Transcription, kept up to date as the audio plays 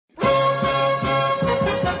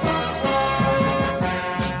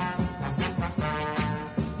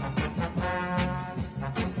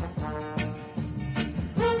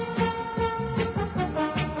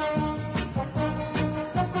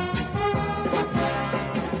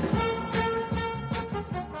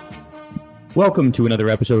Welcome to another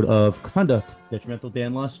episode of Conduct Detrimental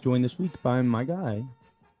Dan Luss, joined this week by my guy,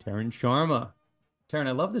 Taryn Sharma. Taryn,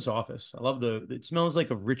 I love this office. I love it smells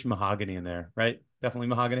like a rich mahogany in there, right? Definitely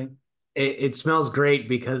mahogany. It smells great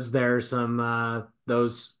because there's some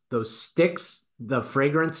those sticks, the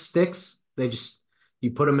fragrance sticks.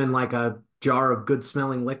 You put them in like a jar of good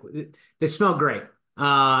smelling liquid. They smell great.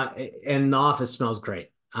 And the office smells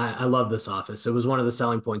great. I love this office. It was one of the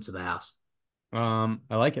selling points of the house. I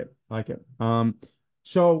like it. I like it.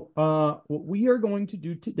 What we are going to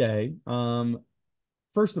do today,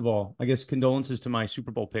 first of all, I guess condolences to my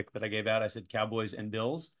Super Bowl pick that I gave out. I said Cowboys and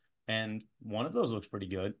Bills, and one of those looks pretty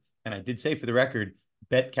good. And I did say for the record,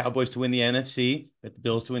 bet Cowboys to win the NFC, bet the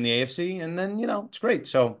Bills to win the AFC, and then, it's great.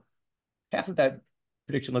 So half of that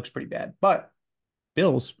prediction looks pretty bad. But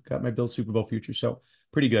Bills got my Bills Super Bowl future, so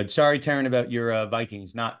pretty good. Sorry, Taryn, about your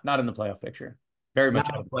Vikings, not in the playoff picture. Very much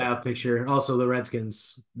Not out a of the playoff. playoff picture. Also, the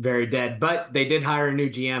Redskins very dead, but they did hire a new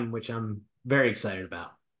GM, which I'm very excited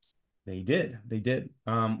about. They did. They did.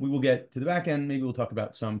 We will get to the back end. Maybe we'll talk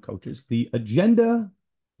about some coaches. The agenda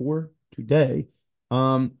for today,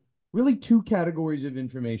 really two categories of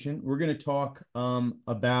information. We're going to talk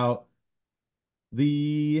about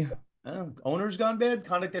the owners gone bad,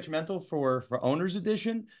 conduct detrimental for owners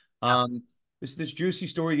edition. Yeah. This juicy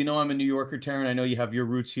story. I'm a New Yorker, Taryn. I know you have your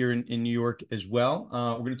roots here in New York as well.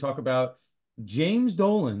 We're going to talk about James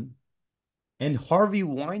Dolan and Harvey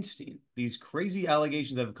Weinstein, these crazy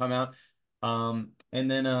allegations that have come out. And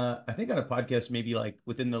then I think on a podcast, maybe like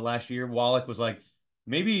within the last year, Wallach was like,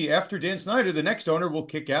 maybe after Dan Snyder, the next owner will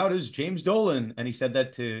kick out is James Dolan. And he said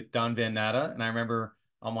that to Don Van Natta. And I remember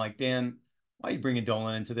I'm like, Dan, why are you bringing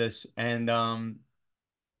Dolan into this? And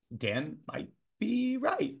Dan might be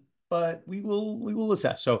right, but we will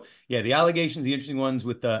assess. So yeah, the allegations, the interesting ones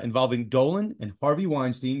with involving Dolan and Harvey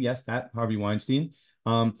Weinstein. Yes, that Harvey Weinstein.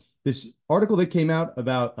 This article that came out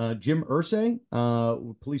about Jim Irsay,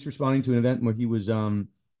 police responding to an event where he was found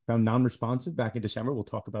non-responsive back in December. We'll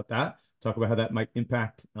talk about that. Talk about how that might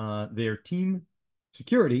impact their team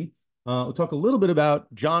security. We'll talk a little bit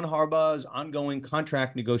about John Harbaugh's ongoing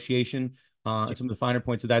contract negotiation and some of the finer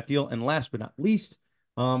points of that deal. And last but not least,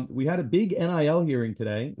 we had a big NIL hearing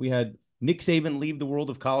today. We had Nick Saban leave the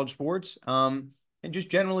world of college sports, and just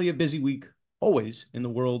generally a busy week, always in the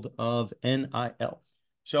world of NIL.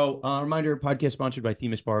 So, reminder: podcast sponsored by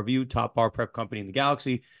Themis Bar Review, top bar prep company in the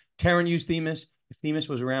galaxy. Taryn used Themis. If Themis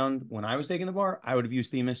was around when I was taking the bar, I would have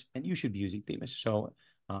used Themis, and you should be using Themis. So,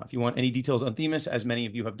 if you want any details on Themis, as many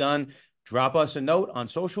of you have done, drop us a note on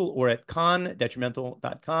social or at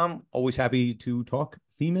condetrimental.com. Always happy to talk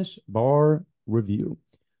Themis Bar Review.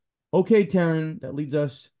 Okay, Taryn, that leads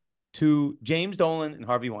us to James Dolan and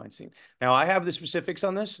Harvey Weinstein. Now, I have the specifics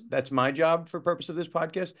on this. That's my job for purpose of this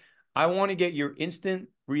podcast. I want to get your instant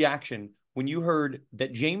reaction when you heard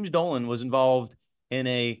that James Dolan was involved in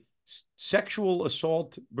a sexual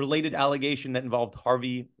assault related allegation that involved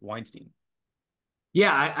Harvey Weinstein.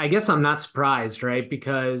 Yeah, I guess I'm not surprised, right?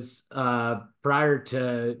 Because prior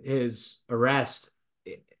to his arrest,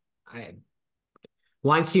 I,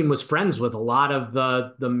 Weinstein was friends with a lot of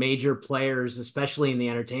the major players, especially in the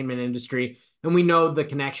entertainment industry, and we know the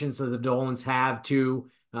connections that the Dolans have to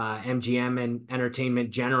MGM and entertainment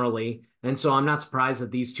generally. And so I'm not surprised that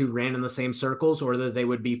these two ran in the same circles or that they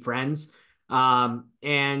would be friends. And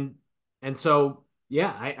so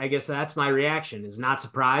yeah, I guess that's my reaction is not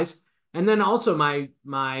surprised. And then also my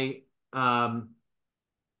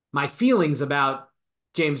feelings about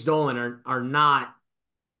James Dolan are not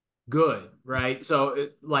good, right? So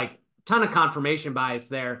like ton of confirmation bias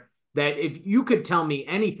there that if you could tell me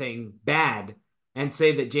anything bad and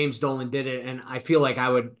say that James Dolan did it, and I feel like I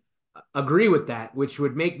would agree with that, which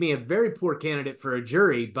would make me a very poor candidate for a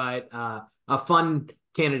jury, but a fun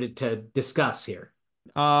candidate to discuss here.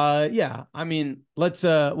 Yeah. I mean, let's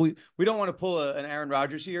we don't want to pull an Aaron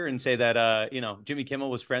Rodgers here and say that Jimmy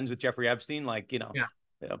Kimmel was friends with Jeffrey Epstein, like, Yeah.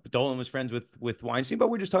 Dolan was friends with Weinstein, but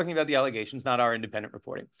we're just talking about the allegations, not our independent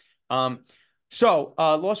reporting. So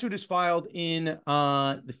lawsuit is filed in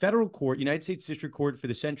the federal court, United States District Court for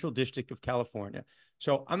the Central District of California.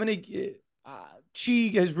 So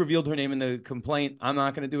she has revealed her name in the complaint. I'm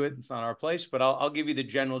not going to do it. It's not our place, but I'll give you the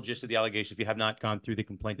general gist of the allegation if you have not gone through the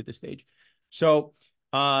complaint at this stage. So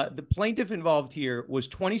the plaintiff involved here was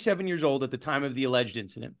 27 years old at the time of the alleged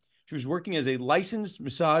incident. She was working as a licensed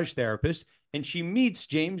massage therapist, and she meets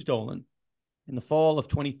James Dolan in the fall of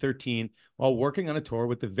 2013 while working on a tour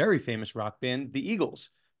with the very famous rock band, the Eagles.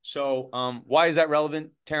 So why is that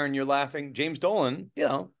relevant? Taryn, you're laughing. James Dolan,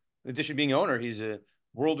 in addition to being owner, he's a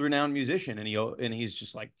world-renowned musician, and he's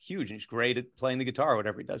just like huge, and he's great at playing the guitar,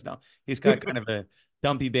 whatever he does now. He's got kind of a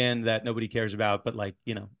dumpy band that nobody cares about, but like,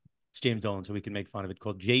 it's James Dolan, so we can make fun of it,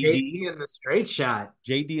 called JD JD. in the straight shot.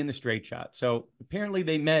 JD and the Straight Shot. So apparently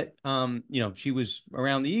they met. She was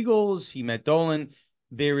around the Eagles. He met Dolan.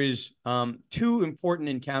 There is two important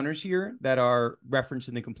encounters here that are referenced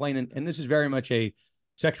in the complaint, and this is very much a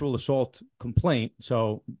sexual assault complaint.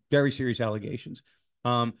 So very serious allegations.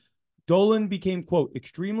 Dolan became, quote,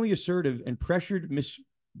 extremely assertive and pressured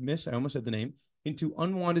Miss, I almost said the name, into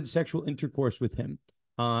unwanted sexual intercourse with him.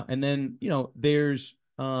 And then, there's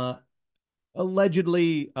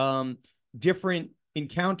allegedly different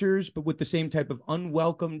encounters, but with the same type of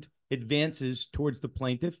unwelcomed advances towards the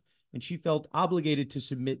plaintiff. And she felt obligated to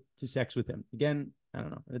submit to sex with him. Again, I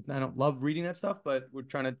don't know. I don't love reading that stuff, but we're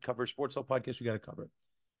trying to cover a sports cell podcast. We got to cover it.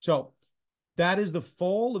 So that is the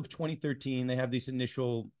fall of 2013. They have these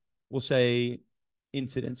initial, we'll say,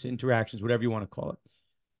 incidents, interactions, whatever you want to call it.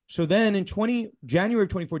 So then in January of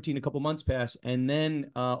 2014, a couple months pass, and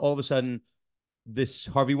then all of a sudden, this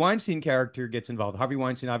Harvey Weinstein character gets involved. Harvey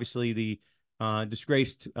Weinstein, obviously the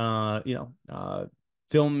disgraced,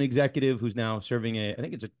 film executive who's now serving I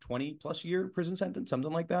think it's a 20+ year prison sentence,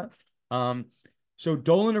 something like that. So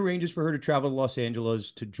Dolan arranges for her to travel to Los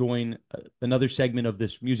Angeles to join another segment of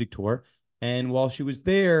this music tour. And while she was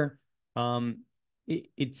there,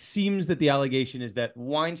 it seems that the allegation is that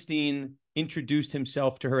Weinstein introduced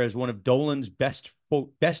himself to her as one of Dolan's best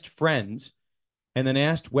friends, and then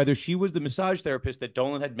asked whether she was the massage therapist that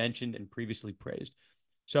Dolan had mentioned and previously praised.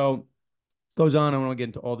 So goes on. I don't want to get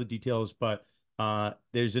into all the details, but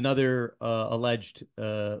there's another alleged,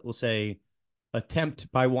 we'll say,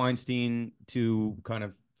 attempt by Weinstein to kind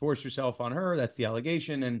of force herself on her. That's the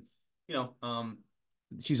allegation. And,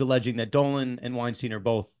 she's alleging that Dolan and Weinstein are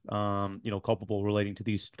both, culpable relating to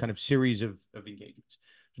these kind of series of engagements.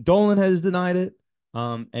 Dolan has denied it.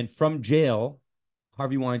 And from jail,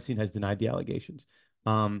 Harvey Weinstein has denied the allegations.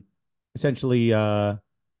 Essentially, the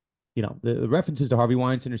references to Harvey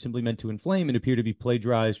Weinstein are simply meant to inflame and appear to be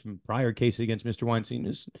plagiarized from prior cases against Mr.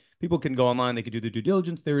 Weinstein. People can go online, they can do their due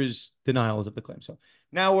diligence. There is denials of the claim. So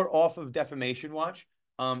now we're off of defamation watch.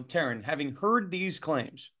 Taryn, having heard these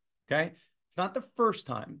claims, okay, it's not the first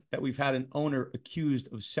time that we've had an owner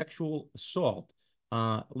accused of sexual assault.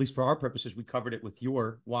 At least for our purposes, we covered it with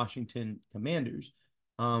your Washington Commanders.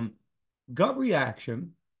 Gut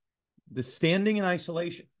reaction, the standing in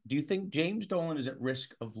isolation. Do you think James Dolan is at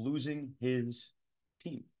risk of losing his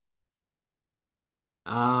team?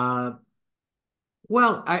 Well,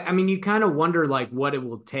 I mean, you kind of wonder like what it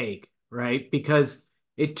will take, right? Because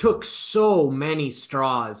it took so many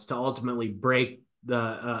straws to ultimately break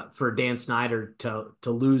the for Dan Snyder to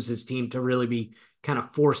lose his team, to really be kind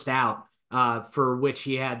of forced out, for which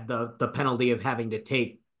he had the penalty of having to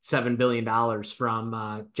take $7 billion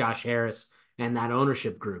from Josh Harris and that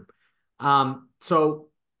ownership group. So,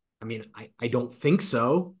 I mean, I don't think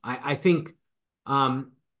so. I think,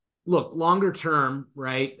 look, longer term,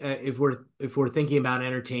 right? If we're thinking about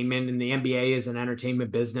entertainment, and the NBA is an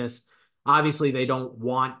entertainment business, obviously they don't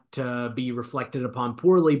want to be reflected upon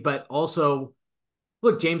poorly. But also,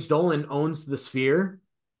 look, James Dolan owns the Sphere,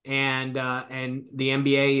 and the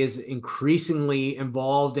NBA is increasingly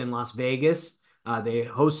involved in Las Vegas. They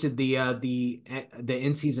hosted the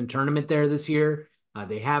in-season tournament there this year.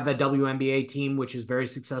 They have a WNBA team, which is very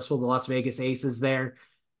successful, the Las Vegas Aces there.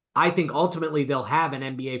 I think ultimately they'll have an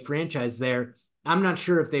NBA franchise there. I'm not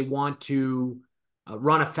sure if they want to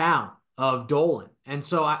run afoul of Dolan. And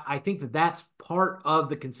so I think that that's part of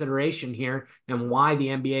the consideration here, and why the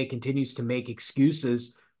NBA continues to make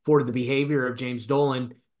excuses for the behavior of James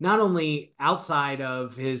Dolan, not only outside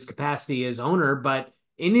of his capacity as owner, but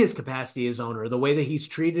in his capacity as owner, the way that he's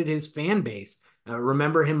treated his fan base.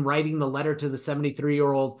 Remember him writing the letter to the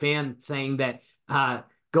 73-year-old fan saying that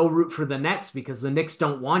go root for the Nets because the Knicks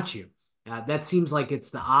don't want you. That seems like it's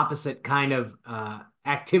the opposite kind of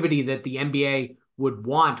activity that the NBA would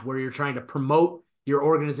want, where you're trying to promote your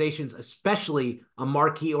organizations, especially a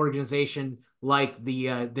marquee organization like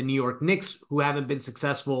the New York Knicks, who haven't been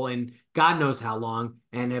successful in God knows how long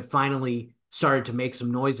and have finally started to make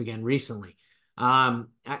some noise again recently.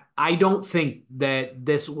 I don't think that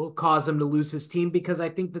this will cause him to lose his team, because I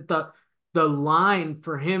think that the line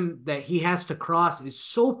for him that he has to cross is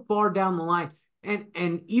so far down the line.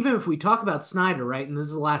 And even if we talk about Snyder, right, and this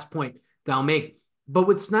is the last point that I'll make, but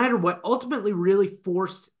with Snyder, what ultimately really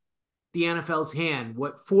forced the NFL's hand,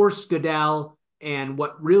 what forced Goodell and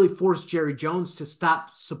what really forced Jerry Jones to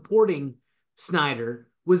stop supporting Snyder,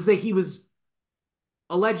 was that he was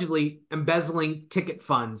allegedly embezzling ticket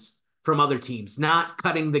funds from other teams, not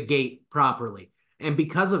cutting the gate properly. And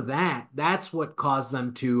because of that, that's what caused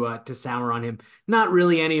them to sour on him. Not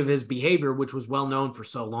really any of his behavior, which was well known for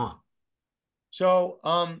so long. So,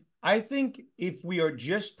 I think if we are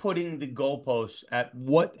just putting the goalposts at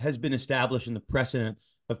what has been established in the precedent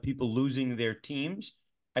of people losing their teams,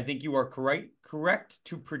 I think you are correct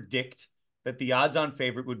to predict that the odds-on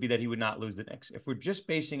favorite would be that he would not lose the Knicks. If we're just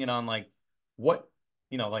basing it on like what,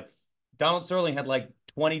 like Donald Sterling had like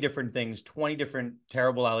 20 different things, 20 different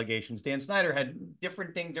terrible allegations. Dan Snyder had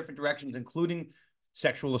different things, different directions, including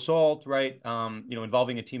sexual assault, right?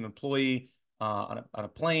 Involving a team employee on a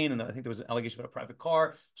plane, and I think there was an allegation about a private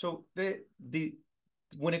car. So the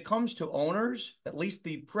when it comes to owners, at least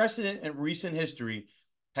the precedent in recent history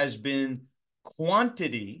has been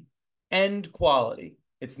quantity and quality.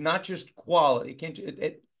 It's not just quality. It can't I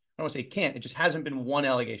don't want to say it can't. It just hasn't been one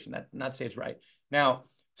allegation. That not to say it's right. Now,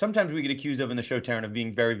 sometimes we get accused of in the show, Taryn, of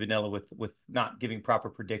being very vanilla with not giving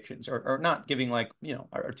proper predictions or not giving like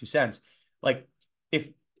our 2 cents. Like if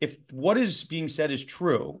what is being said is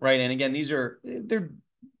true, right? And again, they're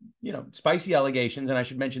spicy allegations. And I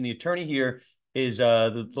should mention the attorney here is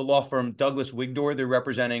the law firm Douglas Wigdor. They're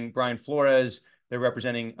representing Brian Flores. They're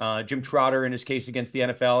representing Jim Trotter in his case against the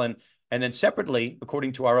NFL. And then separately,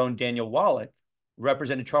 according to our own Daniel Wallach,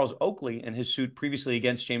 represented Charles Oakley in his suit previously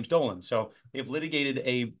against James Dolan. So they've litigated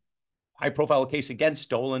a high-profile case against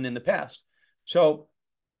Dolan in the past. So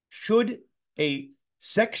should a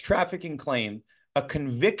sex trafficking claim, a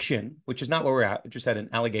conviction, which is not where we're at, we just had an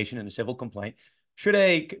allegation and a civil complaint, should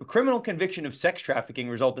a criminal conviction of sex trafficking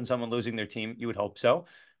result in someone losing their team? You would hope so.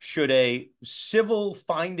 Should a civil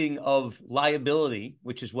finding of liability,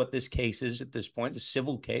 which is what this case is at this point, a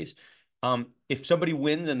civil case, if somebody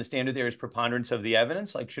wins and the standard there is preponderance of the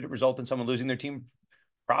evidence, like should it result in someone losing their team?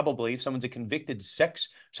 Probably. If someone's a convicted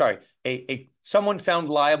someone found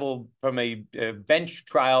liable from a bench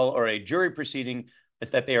trial or a jury proceeding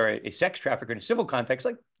is that they are a sex trafficker in a civil context,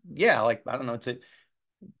 like, yeah, like, I don't know, it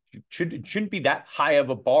shouldn't be that high of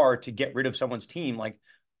a bar to get rid of someone's team. Like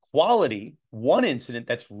quality, one incident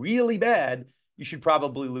that's really bad, you should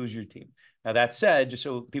probably lose your team. Now, that said, just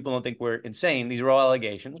so people don't think we're insane, these are all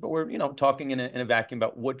allegations, but we're, talking in a vacuum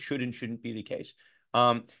about what should and shouldn't be the case.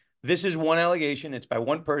 This is one allegation. It's by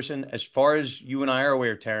one person. As far as you and I are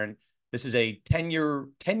aware, Taryn, this is a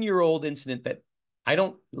 10-year-old incident that I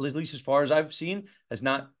don't, at least as far as I've seen, has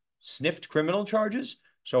not sniffed criminal charges.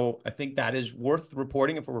 So I think that is worth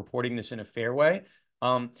reporting if we're reporting this in a fair way.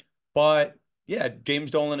 But yeah, James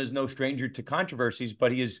Dolan is no stranger to controversies,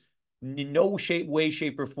 but he is in no way,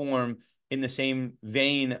 shape, or form in the same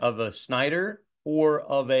vein of a Snyder or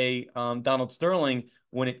of a Donald Sterling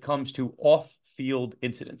when it comes to off-field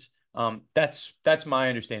incidents. That's my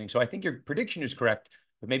understanding. So I think your prediction is correct,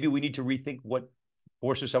 but maybe we need to rethink what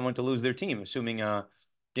forces someone to lose their team, assuming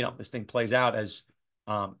this thing plays out as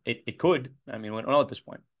it could. I mean, we don't know at this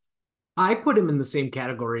point. I put him in the same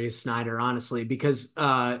category as Snyder, honestly, because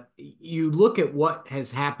you look at what has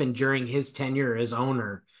happened during his tenure as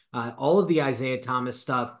owner, all of the Isaiah Thomas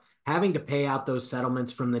stuff, having to pay out those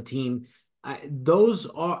settlements from the team, those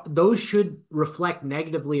should reflect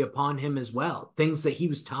negatively upon him as well. Things that he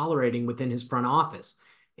was tolerating within his front office,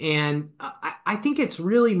 and I think it's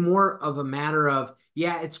really more of a matter of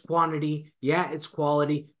yeah, it's quantity, yeah, it's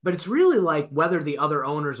quality, but it's really like whether the other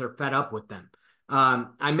owners are fed up with them.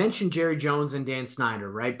 I mentioned Jerry Jones and Dan Snyder,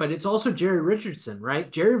 right? But it's also Jerry Richardson, right?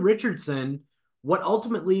 Jerry Richardson, what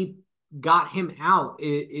ultimately got him out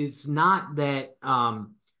is not that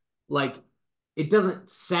like it doesn't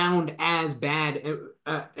sound as bad,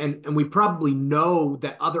 and we probably know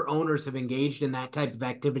that other owners have engaged in that type of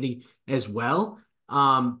activity as well.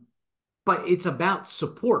 But it's about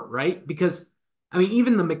support, right? Because I mean,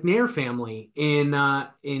 even the McNair family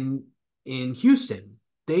in Houston,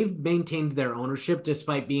 they've maintained their ownership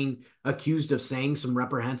despite being accused of saying some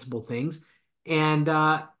reprehensible things, and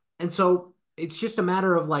so it's just a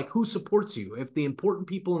matter of like who supports you. If the important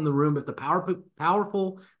people in the room, if the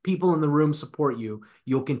powerful people in the room support you,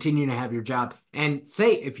 you'll continue to have your job. And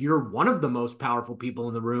say if you're one of the most powerful people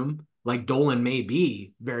in the room, like Dolan may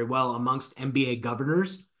be very well amongst NBA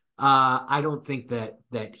governors. I don't think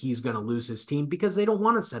that he's going to lose his team because they don't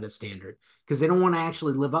want to set a standard because they don't want to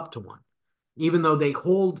actually live up to one even though they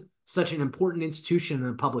hold such an important institution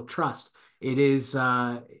and public trust. It is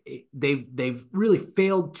they've really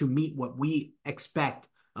failed to meet what we expect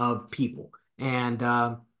of people. And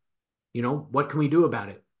what can we do about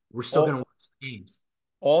it? We're still going to All, watch the games.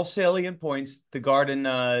 all salient points. The Garden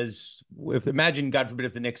is, if imagine, God forbid,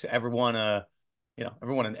 if the Knicks ever won a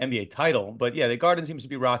everyone an NBA title. But yeah, the Garden seems to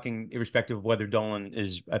be rocking, irrespective of whether Dolan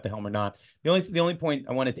is at the helm or not. The only point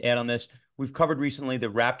I wanted to add on this, we've covered recently the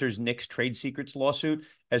Raptors Knicks trade secrets lawsuit.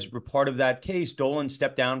 As part of that case, Dolan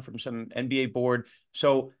stepped down from some NBA board.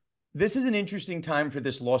 So this is an interesting time for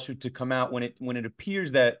this lawsuit to come out when it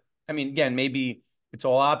appears that, I mean, again, maybe it's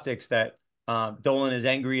all optics that Dolan is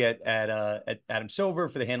angry at Adam Silver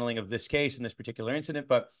for the handling of this case and this particular incident,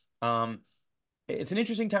 but it's an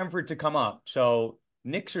interesting time for it to come up. So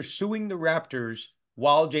Knicks are suing the Raptors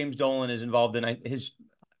while James Dolan is involved in his.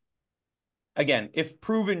 Again, if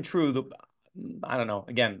proven true, I don't know.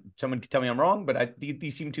 Again, someone could tell me I'm wrong, but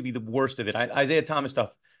these seem to be the worst of it. Isaiah Thomas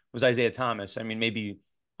stuff was Isaiah Thomas. I mean, maybe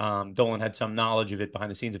Dolan had some knowledge of it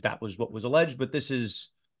behind the scenes if that was what was alleged, but this is,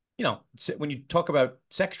 when you talk about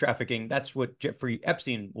sex trafficking, that's what Jeffrey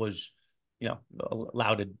Epstein was,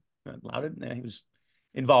 lauded. Yeah, he was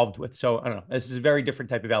involved with. So I don't know. This is a very different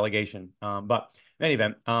type of allegation. But in any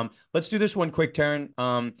event, let's do this one quick, Taryn.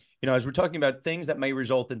 As we're talking about things that may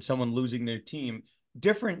result in someone losing their team,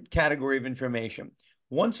 different category of information.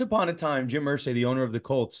 Once upon a time, Jim Irsay, the owner of the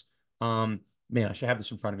Colts, man, I should have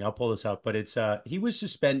this in front of me. I'll pull this up, but he was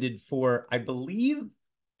suspended for, I believe,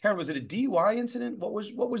 Taryn, was it a DUI incident? What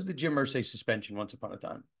was the Jim Irsay suspension once upon a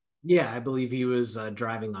time? Yeah, I believe he was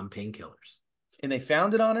driving on painkillers. And they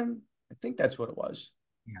found it on him? I think that's what it was.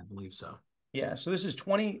 Yeah, I believe so. Yeah, so this is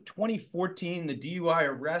 2014, the DUI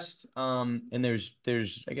arrest. And there's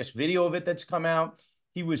I guess video of it that's come out.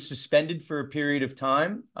 He was suspended for a period of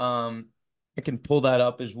time. I can pull that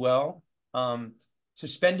up as well.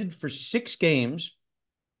 Suspended for 6 games,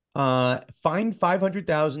 fined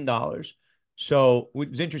 $500,000. So it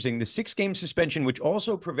was interesting. The 6-game suspension, which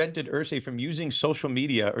also prevented Irsay from using social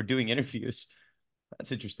media or doing interviews.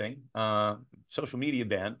 That's interesting. Social media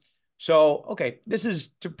ban. So, okay, this is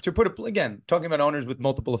to put it again, talking about owners with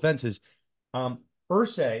multiple offenses.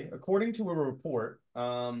 Irsay, according to a report,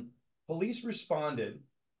 police responded.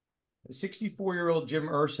 64-year-old Jim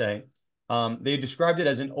Irsay, they described it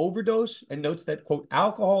as an overdose and notes that, quote,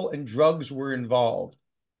 alcohol and drugs were involved.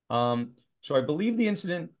 So I believe the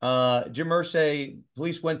incident, Jim Irsay,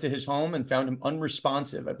 police went to his home and found him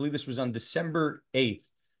unresponsive. I believe this was on December 8th.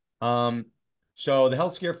 So the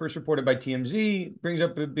health scare, first reported by TMZ, brings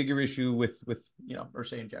up a bigger issue with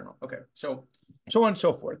Irsay in general. Okay, so on and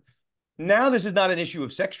so forth. Now this is not an issue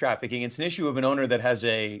of sex trafficking. It's an issue of an owner that has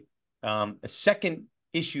a second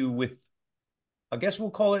issue with, I guess we'll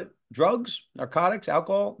call it drugs, narcotics,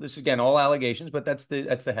 alcohol. This again, all allegations, but that's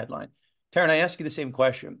the headline. Taryn, I ask you the same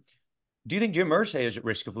question. Do you think Jim Irsay is at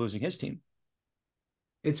risk of losing his team?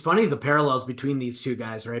 It's funny the parallels between these two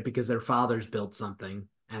guys, right? Because their fathers built something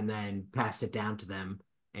and then passed it down to them,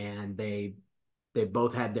 and they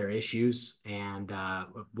both had their issues and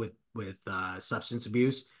with substance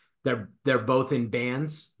abuse. They're both in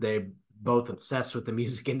bands. They're both obsessed with the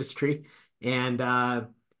music industry, and I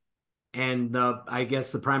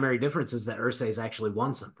guess the primary difference is that Irsay's actually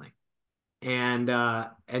won something, and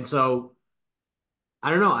so I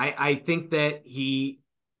don't know. I think that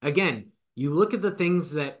again, you look at the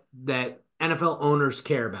things that NFL owners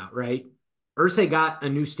care about, right? Irsay got a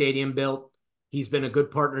new stadium built. He's been a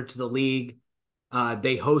good partner to the league.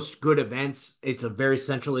 They host good events. It's a very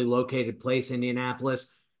centrally located place,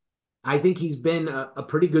 Indianapolis. I think he's been a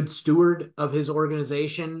pretty good steward of his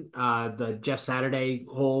organization. The Jeff Saturday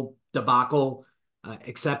whole debacle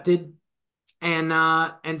accepted.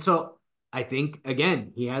 And so I think,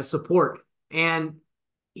 again, he has support. And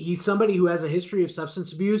he's somebody who has a history of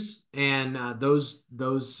substance abuse and those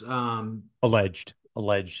Alleged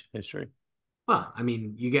history. well, I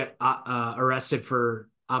mean, you get arrested for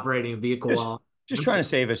operating a vehicle Just, while just trying to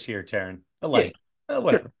save us here, Taryn. yeah, Alleged.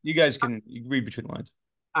 Whatever. sure. You guys can read between the lines.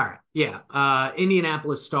 All right. Yeah.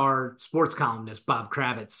 Indianapolis Star sports columnist Bob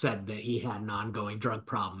Kravitz said that he had an ongoing drug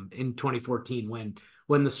problem in 2014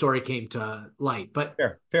 when the story came to light. But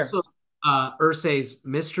Fair. so Irsay's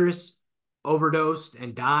mistress overdosed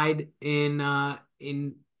and died in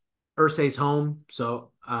Irsay's home.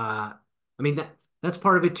 So I mean that's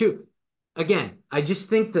part of it too. Again, I just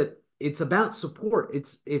think that it's about support.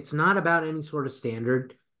 It's not about any sort of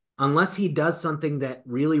standard unless he does something that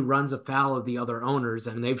really runs afoul of the other owners,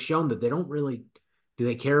 and they've shown that they don't really do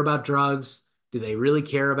they care about drugs? Do they really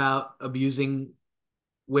care about abusing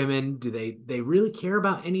women? Do they really care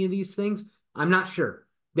about any of these things? I'm not sure.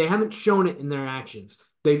 They haven't shown it in their actions.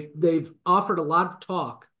 They've offered a lot of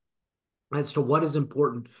talk as to what is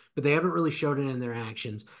important, but they haven't really showed it in their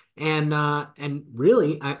actions. And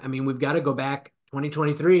really, I mean, we've got to go back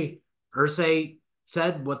 2023. Irsay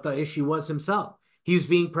said what the issue was himself. He was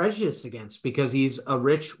being prejudiced against because he's a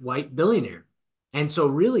rich white billionaire. And so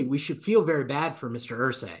really we should feel very bad for Mr.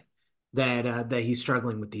 Irsay that he's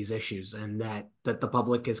struggling with these issues and that the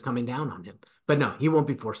public is coming down on him. But no, he won't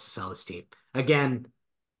be forced to sell his team. Again,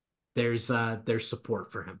 there's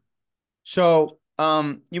support for him. So,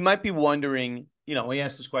 you might be wondering, when you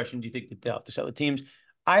ask this question, do you think that they'll have to sell the teams?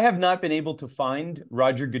 I have not been able to find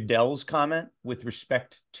Roger Goodell's comment with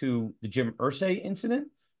respect to the Jim Irsay incident.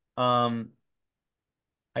 Um,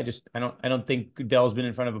 I don't think Goodell's been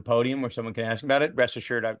in front of a podium where someone can ask about it. Rest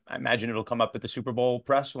assured, I imagine it'll come up at the Super Bowl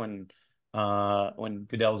press when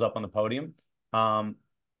Goodell's up on the podium. Um,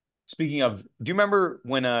 Speaking of, do you remember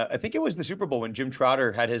when I think it was the Super Bowl when Jim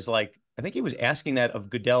Trotter had his I think he was asking that of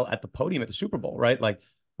Goodell at the podium at the Super Bowl, right? Like,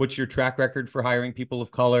 what's your track record for hiring people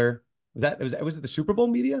of color? Was it the Super Bowl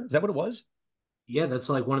media? Is that what it was? Yeah, that's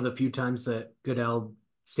like one of the few times that Goodell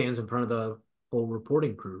stands in front of the whole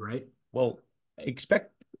reporting crew, right? Well,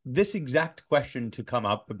 expect this exact question to come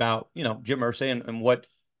up about, Jim Irsay and what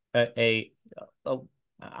a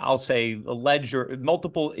I'll say alleged or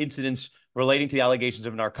multiple incidents relating to the allegations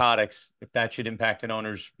of narcotics, if that should impact an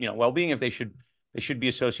owner's, well-being, if they should be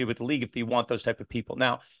associated with the league if you want those type of people.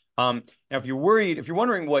 Now if you're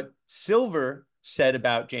wondering what Silver said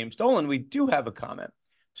about James Dolan, we do have a comment.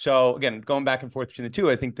 So again, going back and forth between the two,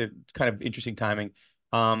 I think the kind of interesting timing.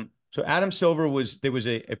 So Adam Silver there was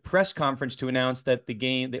a press conference to announce that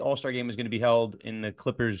the All-Star game was going to be held in the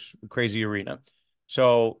Clippers crazy arena.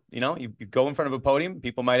 So, you go in front of a podium,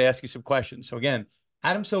 people might ask you some questions. So again,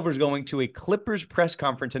 Adam Silver is going to a Clippers press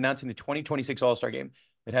conference announcing the 2026 All-Star game.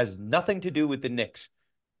 It has nothing to do with the Knicks.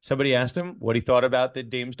 Somebody asked him what he thought about the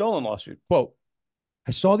James Dolan lawsuit. Quote,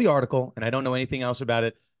 I saw the article and I don't know anything else about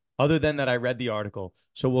it other than that I read the article.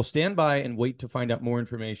 So we'll stand by and wait to find out more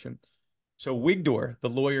information. So Wigdor, the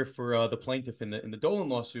lawyer for the plaintiff in the Dolan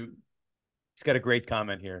lawsuit, he's got a great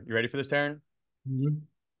comment here. You ready for this, Taryn? Mhm.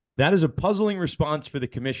 That is a puzzling response for the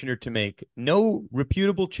commissioner to make. No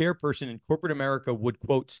reputable chairperson in corporate America would,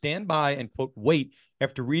 quote, stand by and, quote, wait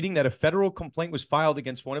after reading that a federal complaint was filed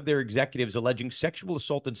against one of their executives alleging sexual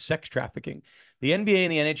assault and sex trafficking. The NBA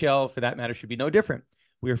and the NHL, for that matter, should be no different.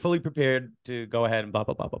 We are fully prepared to go ahead and blah,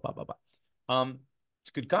 blah, blah, blah, blah, blah, blah. It's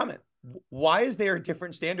a good comment. Why is there a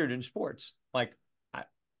different standard in sports?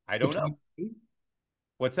 I don't know. Between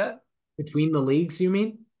What's that? between the leagues, you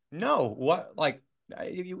mean? No, what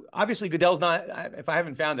obviously Goodell's not. If I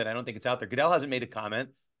haven't found it, I don't think it's out there. Goodell hasn't made a comment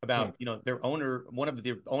Yeah. about their owner, one of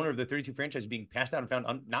the owner of the 32 franchise being passed out and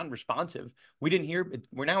found non-responsive. We didn't hear.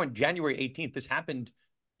 We're now in January 18th. This happened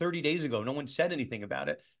 30 days ago. No one said anything about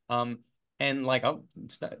it. And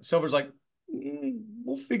Silver's like,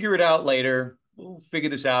 we'll figure it out later. We'll figure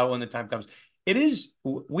this out when the time comes. It is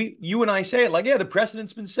you and I say it like, yeah, the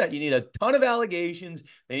precedent's been set. You need a ton of allegations.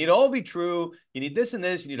 They need to all be true. You need this and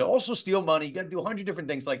this. You need to also steal money. You got to do 100 different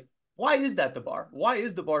things. Like, why is that the bar? Why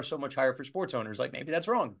is the bar so much higher for sports owners? Like, maybe that's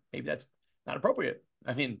wrong. Maybe that's not appropriate.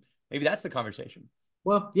 I mean, maybe that's the conversation.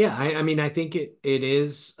 Well, yeah, I mean, I think it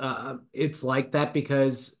is it's like that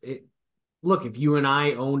because look, if you and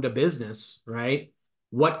I owned a business, right?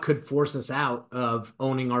 What could force us out of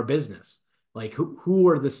owning our business? Like who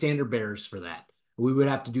are the standard bearers for that? We would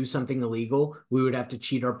have to do something illegal. We would have to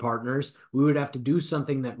cheat our partners. We would have to do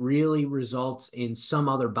something that really results in some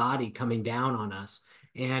other body coming down on us.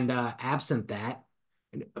 And absent that,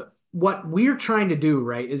 what we're trying to do,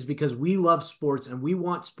 right, is because we love sports and we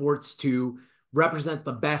want sports to represent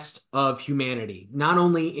the best of humanity, not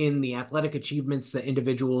only in the athletic achievements that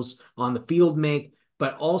individuals on the field make,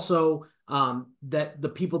 but also that the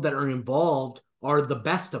people that are involved are the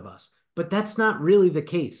best of us. But that's not really the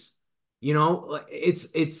case.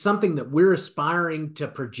 It's something that we're aspiring to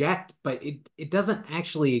project, but it doesn't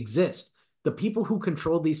actually exist. The people who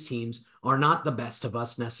control these teams are not the best of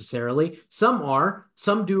us necessarily. Some are.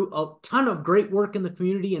 Some do a ton of great work in the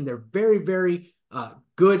community, and they're very, very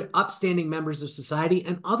good, upstanding members of society,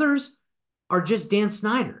 and others are just Dan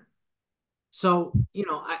Snyder. So,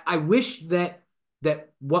 I wish that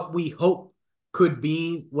what we hope could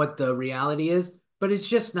be what the reality is, but it's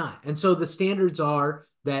just not. And so the standards are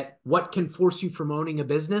that what can force you from owning a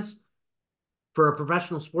business for a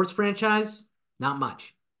professional sports franchise? Not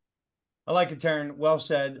much. I like it, Taryn. Well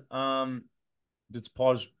said. Let's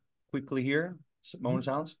pause quickly here. Moment of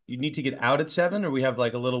silence. You need to get out at 7, or we have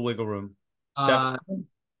like a little wiggle room. Seven.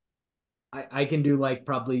 Uh, I can do like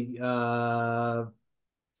probably 5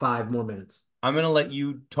 more minutes. I'm gonna let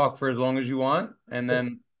you talk for as long as you want, and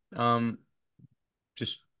then um,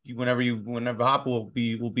 just whenever hop will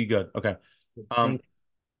be good. Okay. Um, Thank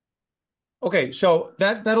okay. So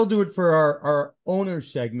that'll do it for our owner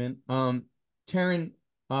segment. Taryn,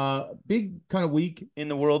 big kind of week in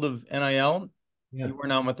the world of NIL. you. Yeah. You were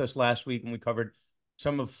not with us last week, and we covered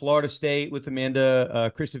some of Florida State with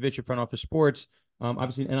Amanda Kristovich of Front Office Sports.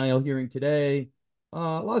 Obviously, an NIL hearing today. A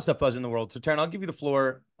lot of stuff buzzing in the world. So, Taryn, I'll give you the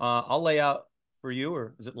floor. I'll lay out for you,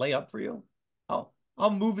 or is it lay up for you? I'll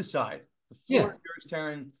move aside. The floor Yeah. is yours,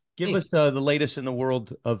 Taryn. Give Thanks. us the latest in the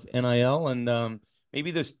world of NIL, and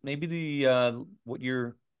maybe the what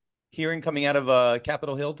you're hearing coming out of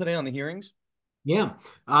Capitol Hill today on the hearings. Yeah.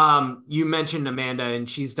 You mentioned Amanda, and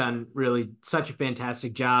she's done really such a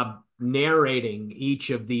fantastic job narrating each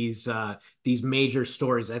of these major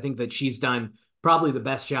stories. I think that she's done probably the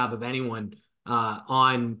best job of anyone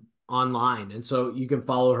on online. And so you can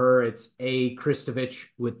follow her. It's A Kristovich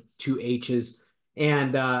with two H's.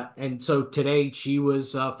 And so today she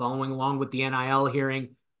was following along with the NIL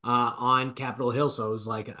hearing on Capitol Hill. So it was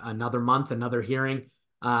like another month, another hearing.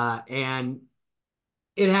 And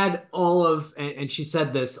it had all of, and she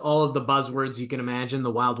said this, all of the buzzwords you can imagine,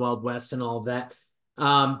 the wild, wild west and all of that.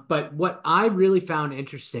 But what I really found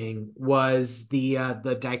interesting was the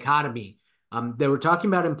dichotomy. They were talking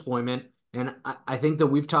about employment, and I think that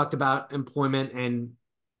we've talked about employment, and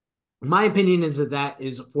my opinion is that that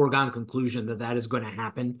is a foregone conclusion that that is going to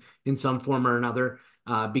happen in some form or another,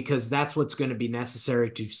 because that's what's going to be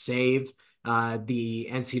necessary to save the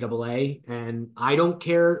NCAA. And I don't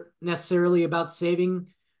care necessarily about saving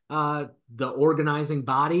the organizing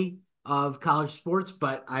body of college sports,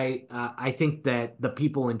 but I think that the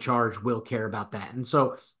people in charge will care about that. And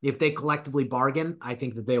so if they collectively bargain, I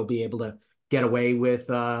think that they'll be able to get away with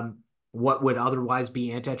what would otherwise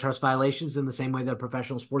be antitrust violations in the same way that a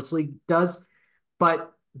professional sports league does.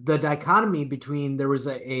 But the dichotomy between there was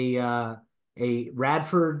a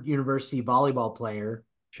Radford University volleyball player,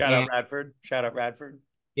 Shout out and Radford. Shout out Radford.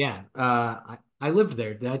 yeah, I lived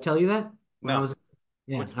there. Did I tell you that when I No. was?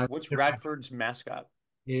 Yeah, What's Radford's mascot?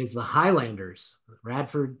 it is the Highlanders,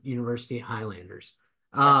 Radford University Highlanders.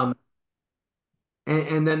 Okay. Um,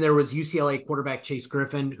 and then there was UCLA quarterback Chase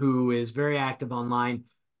Griffin, who is very active online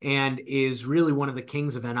and is really one of the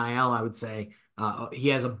kings of NIL, I would say. He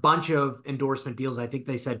has a bunch of endorsement deals. I think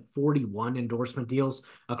they said 41 endorsement deals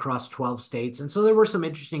across 12 states. And so there were some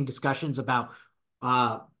interesting discussions about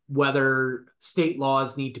whether state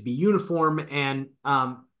laws need to be uniform. And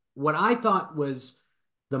what I thought was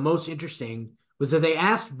the most interesting was that they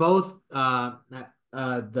asked both the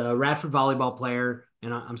Radford volleyball player,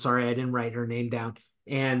 and I'm sorry I didn't write her name down,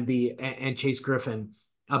 and Chase Griffin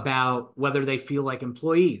about whether they feel like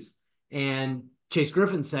employees. And Chase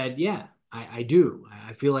Griffin said, "Yeah, I do.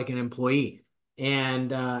 I feel like an employee." And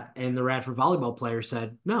the Radford volleyball player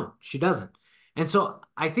said, "No, she doesn't." And so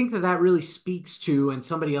I think that that really speaks to, and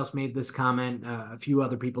somebody else made this comment, a few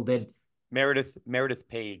other people did. Meredith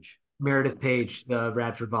Page. Meredith Page, the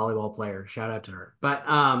Radford volleyball player, shout out to her. But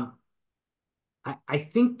I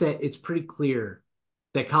think that it's pretty clear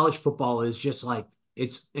that college football is just like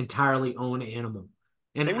its entirely own animal.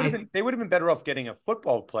 And They would have been better off getting a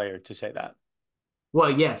football player to say that. well,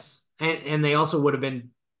 yes, and they also would have been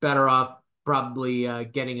better off probably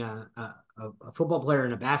getting a football player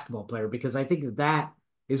and a basketball player, because I think that that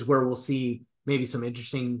is where we'll see maybe some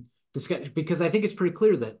interesting discussion, because I think it's pretty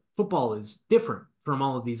clear that football is different from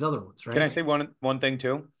all of these other ones, Can I right? say one thing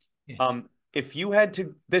too? Yeah. If you had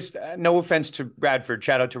to this, no offense to Radford,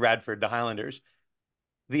 shout out to Radford, the Highlanders.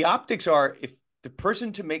 The optics are if the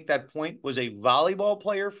person to make that point was a volleyball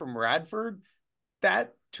player from Radford,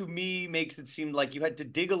 that to me makes it seem like you had to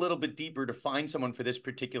dig a little bit deeper to find someone for this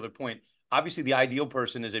particular point. Obviously, the ideal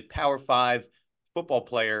person is a Power Five football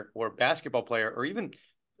player or basketball player, or even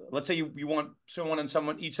let's say you want someone on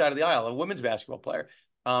someone each side of the aisle, a women's basketball player.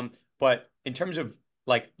 But in terms of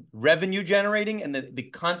like revenue generating and the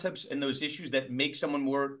concepts and those issues that make someone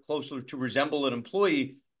more closer to resemble an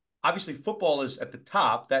employee, obviously football is at the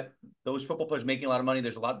top. That those football players making a lot of money.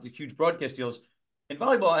 There's a lot of huge broadcast deals. In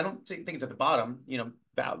volleyball, I don't think it's at the bottom.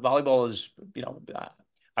 Volleyball is,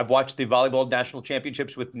 I've watched the volleyball national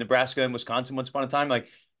championships with Nebraska and Wisconsin once upon a time. Like,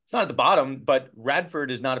 it's not at the bottom, but Radford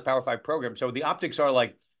is not a Power Five program. So the optics are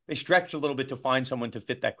like they stretch a little bit to find someone to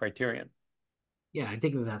fit that criterion. Yeah, I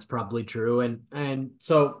think that that's probably true. And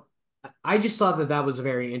so I just thought that that was a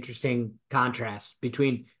very interesting contrast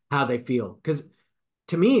between how they feel. Because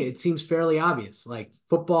to me, it seems fairly obvious. Like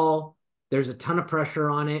football, there's a ton of pressure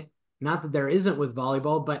on it. Not that there isn't with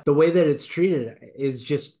volleyball, but the way that it's treated is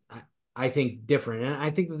just, I think, different. And I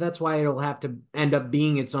think that that's why it'll have to end up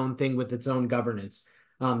being its own thing with its own governance.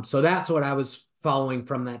 So that's what I was following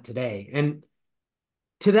from that today. And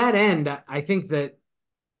to that end, I think that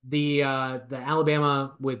the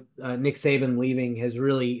Alabama with Nick Saban leaving has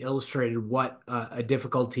really illustrated what a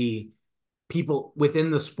difficulty people within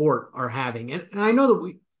the sport are having. And I know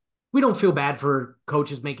that we don't feel bad for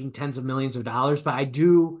coaches making tens of millions of dollars, but I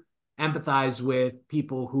do empathize with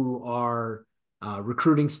people who are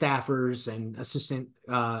recruiting staffers and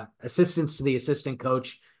assistants to the assistant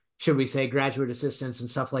coach, should we say graduate assistants and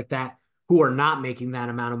stuff like that, who are not making that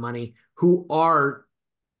amount of money, who are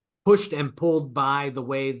pushed and pulled by the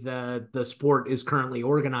way the sport is currently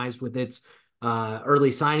organized with its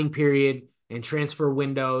early signing period and transfer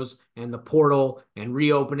windows and the portal and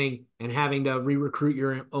reopening and having to re-recruit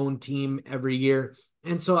your own team every year.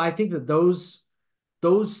 And so I think that those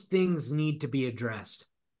things need to be addressed,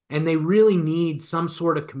 and they really need some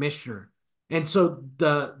sort of commissioner. And so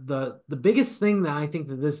the biggest thing that I think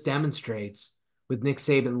that this demonstrates with Nick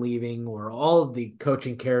Saban leaving, or all of the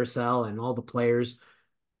coaching carousel and all the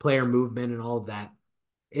player movement and all of that,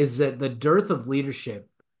 is that the dearth of leadership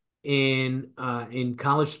in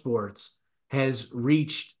college sports has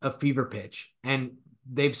reached a fever pitch, and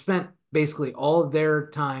they've spent basically all of their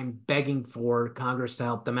time begging for Congress to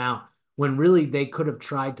help them out when really they could have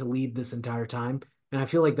tried to lead this entire time. And I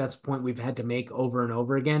feel like that's a point we've had to make over and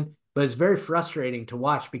over again. But it's very frustrating to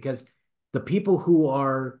watch because the people who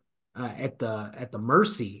are at the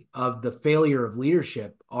mercy of the failure of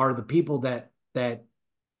leadership are the people that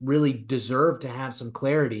really deserve to have some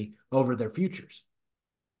clarity over their futures.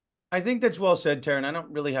 I think that's well said, Taryn. I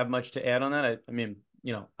don't really have much to add on that. I mean,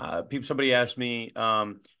 somebody asked me,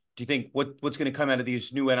 do you think what's going to come out of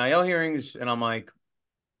these new NIL hearings? And I'm like,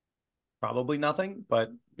 probably nothing.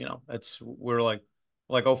 But we're like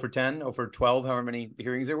 0 for 10, 0 for 12, however many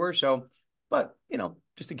hearings there were. So, but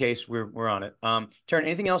just in case we're on it. Taryn,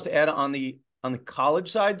 anything else to add on the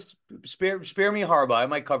college side? Spare me Harbaugh. I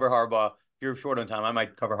might cover Harbaugh. If you're short on time, I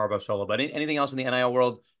might cover Harbaugh solo. But anything else in the NIL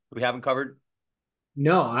world that we haven't covered?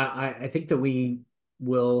 No, I think that we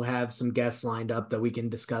will have some guests lined up that we can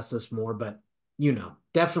discuss this more, but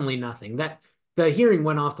definitely nothing. That the hearing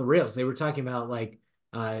went off the rails. They were talking about like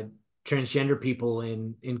uh transgender people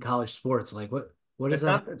in college sports. Like what is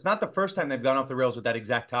that? It's not the first time they've gone off the rails with that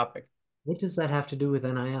exact topic, What does that have to do with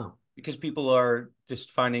NIL? because people are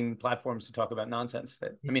just finding platforms to talk about nonsense.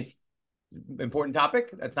 I mean, important topic.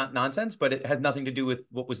 That's not nonsense, but it has nothing to do with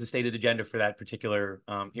what was the stated agenda for that particular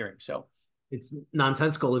hearing. So, It's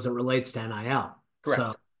nonsensical as it relates to NIL. correct.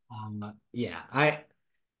 So yeah,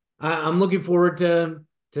 I'm looking forward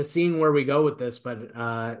to seeing where we go with this,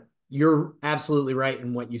 but you're absolutely right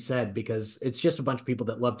in what you said, because it's just a bunch of people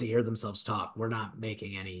that love to hear themselves talk. We're not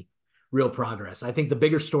making any real progress. I think the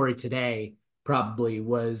bigger story today probably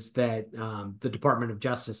was that the Department of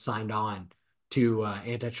Justice signed on to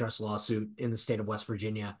antitrust lawsuit in the state of West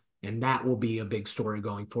Virginia, and that will be a big story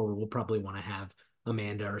going forward. We'll probably want to have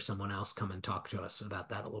Amanda or someone else come and talk to us about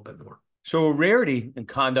that a little bit more. So, a rarity in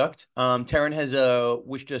conduct. Taryn has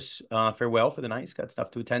wished us farewell for the night. He's got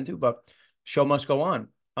stuff to attend to, but show must go on.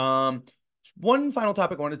 One final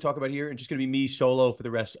topic I wanted to talk about here, and just going to be me solo for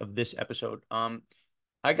the rest of this episode.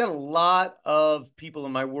 I got a lot of people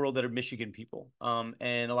in my world that are Michigan people,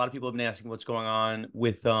 and a lot of people have been asking what's going on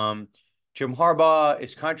with Jim Harbaugh,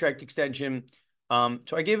 his contract extension. So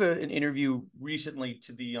I gave an interview recently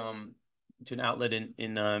to an outlet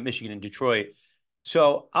in Michigan, in Detroit.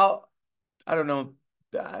 So I don't know.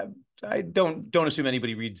 I don't assume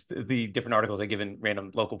anybody reads the different articles I give in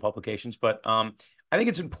random local publications, but I think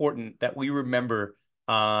it's important that we remember,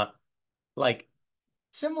 like,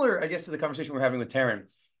 similar, I guess, to the conversation we're having with Taryn.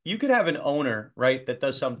 You could have an owner, right, that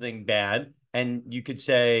does something bad, and you could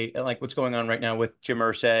say, like, what's going on right now with Jim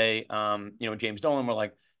Irsay, James Dolan. We're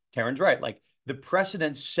like, Taryn's right. Like, the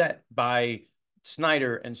precedent set by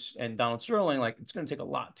Snyder and Donald Sterling, like, it's going to take a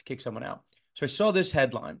lot to kick someone out. So I saw this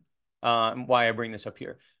headline. Why I bring this up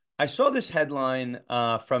here. I saw this headline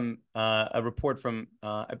from a report from,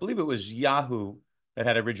 I believe it was Yahoo, that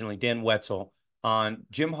had originally Dan Wetzel, on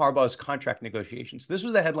Jim Harbaugh's contract negotiations. This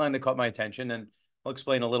was the headline that caught my attention, and I'll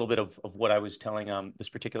explain a little bit of what I was telling this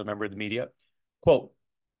particular member of the media. Quote,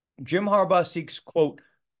 Jim Harbaugh seeks, quote,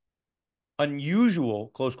 unusual,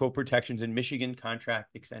 close quote, protections in Michigan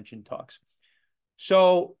contract extension talks.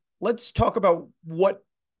 So let's talk about what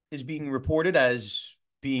is being reported as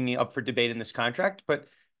being up for debate in this contract. But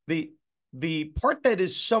the part that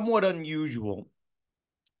is somewhat unusual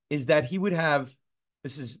is that he would have,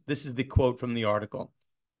 this is the quote from the article.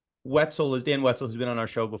 Dan Wetzel, who's been on our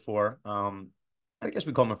show before. I guess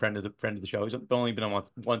we call him a friend of the show. He's only been on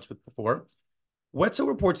once before. Wetzel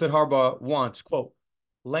reports that Harbaugh wants, quote,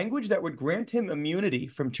 language that would grant him immunity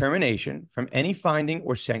from termination from any finding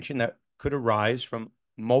or sanction that could arise from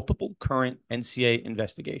multiple current NCAA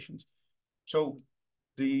investigations. So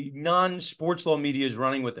the non-sports law media is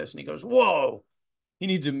running with this, and he goes, whoa, he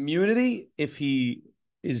needs immunity if he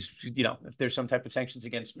is, if there's some type of sanctions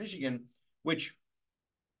against Michigan, which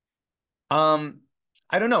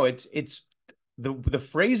I don't know. It's the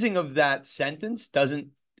phrasing of that sentence doesn't,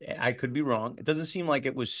 I could be wrong. It doesn't seem like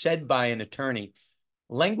it was said by an attorney.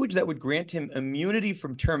 Language that would grant him immunity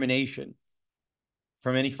from termination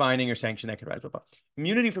from any finding or sanction that could arise.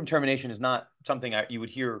 Immunity from termination is not something you would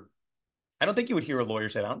hear. I don't think you would hear a lawyer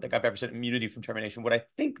say. I don't think I've ever said immunity from termination. What I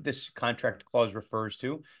think this contract clause refers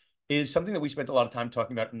to is something that we spent a lot of time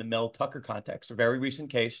talking about in the Mel Tucker context. A very recent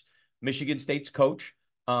case. Michigan State's coach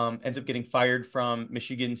ends up getting fired from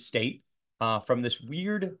Michigan State from this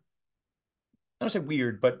weird, I don't say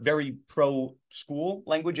weird, but very pro school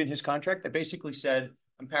language in his contract that basically said,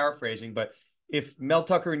 I'm paraphrasing, but if Mel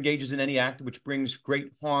Tucker engages in any act which brings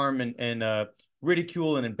great harm and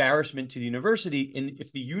ridicule and embarrassment to the university, and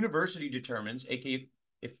if the university determines, aka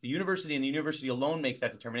if the university and the university alone makes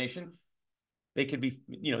that determination, they could be,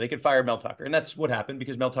 they could fire Mel Tucker. And that's what happened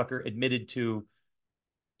because Mel Tucker admitted to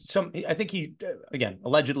I think he, again,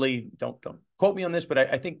 allegedly, don't quote me on this, but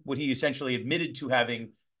I think what he essentially admitted to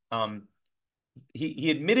having, he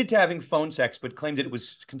admitted to having phone sex, but claimed that it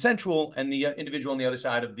was consensual, and the individual on the other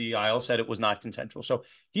side of the aisle said it was not consensual. So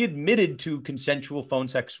he admitted to consensual phone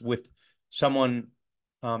sex with someone,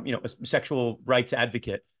 a sexual rights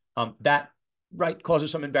advocate. That right causes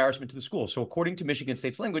some embarrassment to the school. So according to Michigan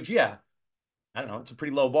State's language, yeah, I don't know, it's a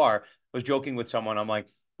pretty low bar. I was joking with someone. I'm like,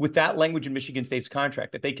 with that language in Michigan State's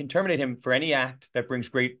contract, that they can terminate him for any act that brings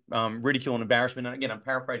great ridicule and embarrassment. And again, I'm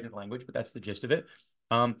paraphrasing the language, but that's the gist of it.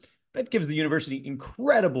 That gives the university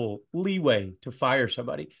incredible leeway to fire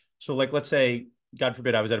somebody. So, like, let's say, God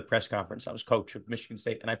forbid, I was at a press conference. I was coach of Michigan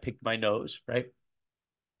State, and I picked my nose, right?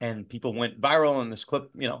 And people went viral, and this clip,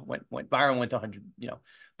 went viral, went to hundreds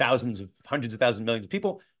of thousands, millions of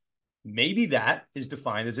people. Maybe that is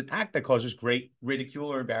defined as an act that causes great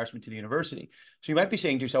ridicule or embarrassment to the university. So you might be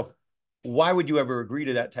saying to yourself, why would you ever agree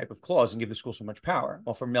to that type of clause and give the school so much power?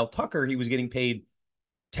 Well, for Mel Tucker, he was getting paid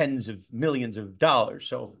tens of millions of dollars.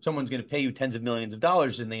 So if someone's going to pay you tens of millions of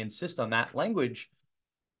dollars and they insist on that language,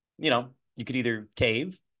 you could either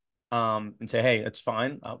cave and say, hey, that's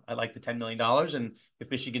fine. I like the $10 million. And if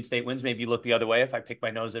Michigan State wins, maybe you look the other way if I pick my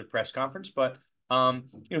nose at a press conference. But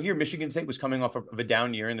here Michigan State was coming off of a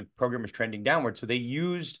down year and the program was trending downward. So they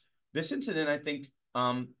used this incident. I think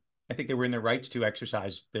they were in their rights to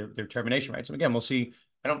exercise their termination rights. And again, we'll see.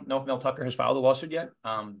 I don't know if Mel Tucker has filed a lawsuit yet.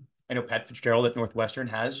 I know Pat Fitzgerald at Northwestern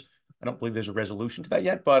has. I don't believe there's a resolution to that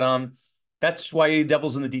yet, but that's why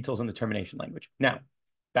devil's in the details in the termination language. Now,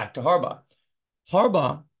 back to Harbaugh.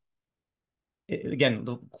 Harbaugh, again,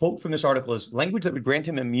 the quote from this article is language that would grant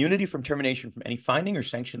him immunity from termination from any finding or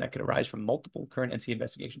sanction that could arise from multiple current NCAA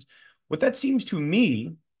investigations. What that seems to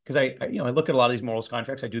me, because I look at a lot of these morals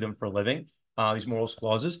contracts, I do them for a living, these morals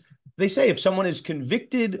clauses. They say if someone is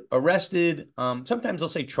convicted, arrested, sometimes they'll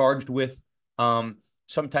say charged with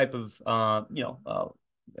some type of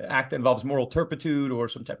act that involves moral turpitude or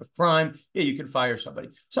some type of crime, yeah, you can fire somebody.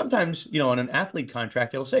 Sometimes, on an athlete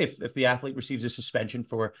contract, it'll say if the athlete receives a suspension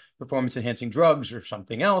for performance enhancing drugs or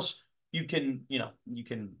something else, you can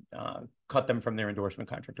cut them from their endorsement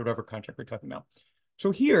contract or whatever contract we're talking about.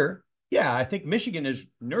 So here, yeah, I think Michigan is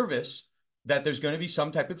nervous that there's going to be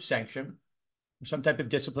some type of sanction, some type of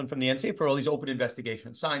discipline from the NCAA for all these open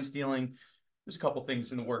investigations, sign stealing. There's a couple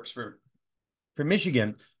things in the works for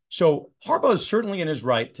Michigan. So Harbaugh is certainly in his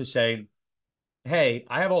right to say, hey,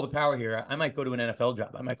 I have all the power here. I might go to an NFL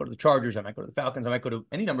job. I might go to the Chargers. I might go to the Falcons. I might go to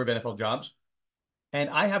any number of NFL jobs. And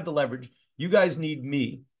I have the leverage. You guys need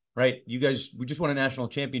me, right? You guys, we just won a national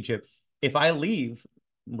championship. If I leave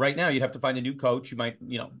right now, you'd have to find a new coach. You might,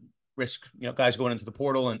 risk, guys going into the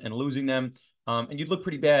portal and losing them. And you'd look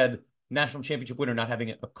pretty bad, national championship winner, not having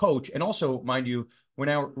a coach. And also, mind you,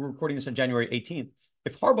 we're recording this on January 18th.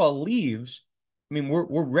 If Harbaugh leaves, I mean,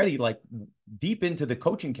 we're ready, like deep into the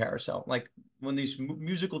coaching carousel. Like when these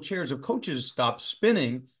musical chairs of coaches stop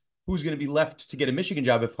spinning, who's going to be left to get a Michigan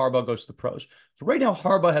job if Harbaugh goes to the pros? So right now,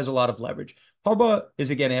 Harbaugh has a lot of leverage. Harbaugh is,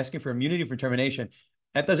 again, asking for immunity for termination.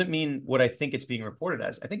 That doesn't mean what I think it's being reported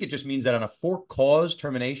as. I think it just means that on a for-cause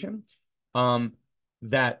termination,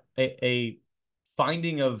 that a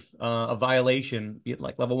finding of a violation, be it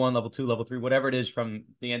like level 1, level 2, level 3, whatever it is from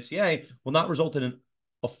the NCAA, will not result in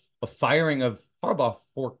a firing of Harbaugh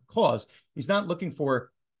for cause. He's not looking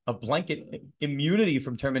for a blanket immunity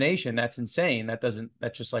from termination. That's insane.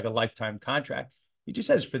 That's just like a lifetime contract. He just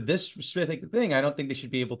says, for this specific thing, I don't think they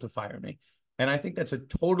should be able to fire me. And I think that's a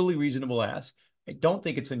totally reasonable ask. I don't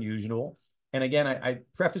think it's unusual. And again, I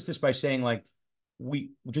preface this by saying, like,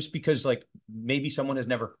 just because like maybe someone has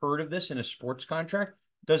never heard of this in a sports contract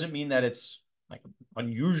doesn't mean that it's like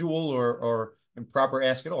unusual or improper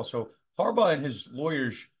ask at all. So Harbaugh and his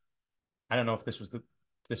lawyers, I don't know if this was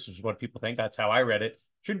what people think. That's how I read it.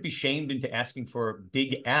 Shouldn't be shamed into asking for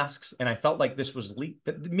big asks. And I felt like this was leaked.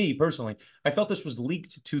 Me personally, I felt this was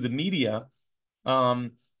leaked to the media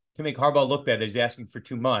um, to make Harbaugh look bad that he's asking for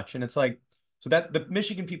too much. And it's like, so that the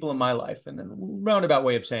Michigan people in my life, and then roundabout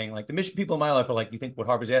way of saying, like, the Michigan people in my life are like, you think what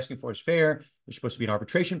Harbaugh's asking for is fair? There's supposed to be an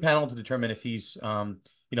arbitration panel to determine if he's,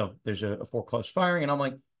 there's a foreclosed firing. And I'm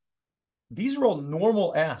like, these are all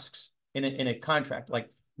normal asks in a contract.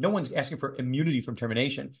 Like, no one's asking for immunity from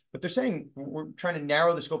termination, but they're saying we're trying to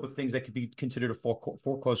narrow the scope of things that could be considered a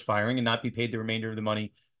foreclosed firing and not be paid the remainder of the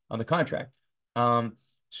money on the contract.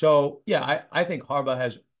 So yeah, I think Harbaugh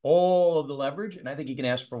has all of the leverage, and I think he can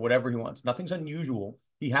ask for whatever he wants. Nothing's unusual.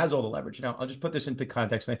 He has all the leverage. Now, I'll just put this into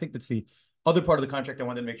context, and I think that's the other part of the contract I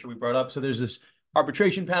wanted to make sure we brought up. So there's this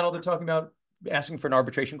arbitration panel they're talking about, asking for an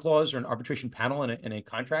arbitration clause or an arbitration panel in a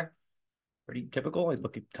contract. Pretty typical. I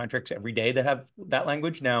look at contracts every day that have that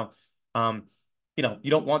language. Now, you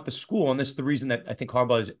don't want the school, and this is the reason that I think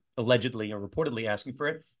Harbaugh is allegedly or reportedly asking for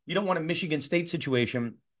it. You don't want a Michigan State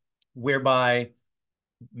situation whereby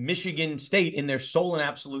Michigan State, in their sole and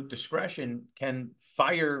absolute discretion, can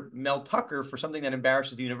fire Mel Tucker for something that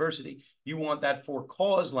embarrasses the university. You want that for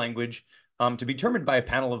cause language to be determined by a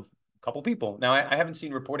panel of a couple people. Now, I haven't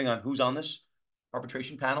seen reporting on who's on this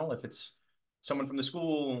arbitration panel, if it's someone from the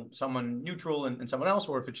school, someone neutral, and someone else,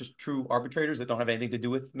 or if it's just true arbitrators that don't have anything to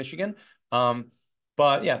do with Michigan.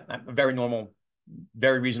 But yeah, a very normal,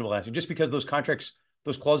 very reasonable asking. Just because those contracts,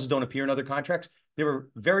 those clauses don't appear in other contracts, there are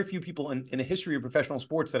very few people in the history of professional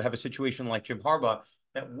sports that have a situation like Jim Harbaugh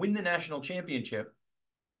that win the national championship,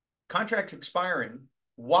 contracts expiring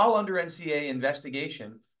while under NCAA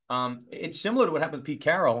investigation. It's similar to what happened with Pete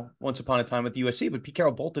Carroll once upon a time with the USC, but Pete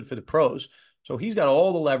Carroll bolted for the pros. So he's got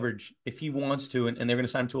all the leverage if he wants to, and they're going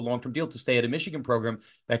to sign him to a long-term deal to stay at a Michigan program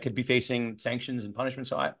that could be facing sanctions and punishment.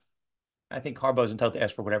 So I think Harbaugh is entitled to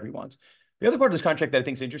ask for whatever he wants. The other part of this contract that I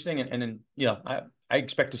think is interesting, and I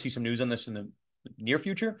expect to see some news on this in the near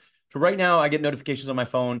future. So right now, I get notifications on my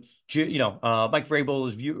phone. Mike Vrabel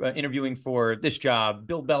is interviewing for this job.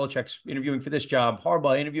 Bill Belichick's interviewing for this job.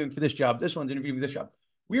 Harbaugh interviewing for this job. This one's interviewing for this job.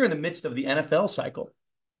 We are in the midst of the NFL cycle.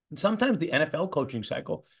 And sometimes the NFL coaching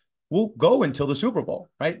cycle will go until the Super Bowl,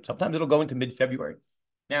 right? Sometimes it'll go into mid-February.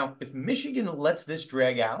 Now, if Michigan lets this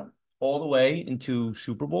drag out all the way into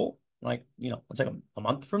Super Bowl, it's like a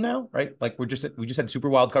month from now, right? Like we just had Super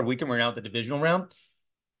Wild Card Weekend. We're now at the divisional round.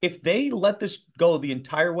 If they let this go the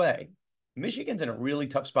entire way, Michigan's in a really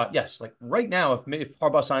tough spot. Yes, like right now, if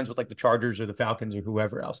Harbaugh signs with like the Chargers or the Falcons or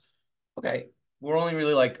whoever else, okay, we're only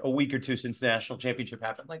really like a week or two since the national championship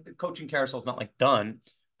happened. Like the coaching carousel is not like done.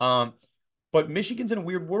 But Michigan's in a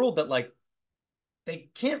weird world that like they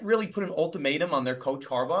can't really put an ultimatum on their coach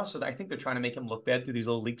Harbaugh. So I think they're trying to make him look bad through these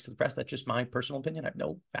little leaks to the press. That's just my personal opinion. I have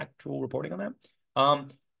no factual reporting on that.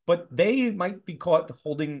 But they might be caught left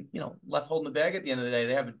holding the bag at the end of the day.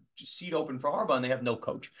 They have a seat open for Harbaugh and they have no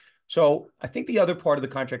coach. So I think the other part of the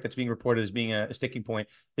contract that's being reported as being a sticking point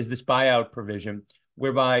is this buyout provision,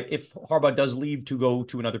 whereby if Harbaugh does leave to go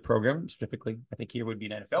to another program, specifically, I think here would be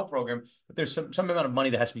an NFL program, but there's some amount of money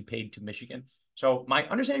that has to be paid to Michigan. So my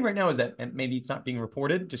understanding right now is that, and maybe it's not being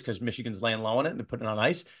reported just because Michigan's laying low on it and they're putting it on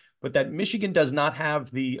ice, but that Michigan does not have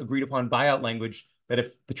the agreed upon buyout language that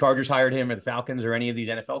if the Chargers hired him or the Falcons or any of these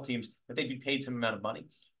NFL teams, that they'd be paid some amount of money.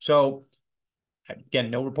 So again,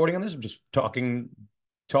 no reporting on this. I'm just talking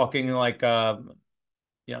like,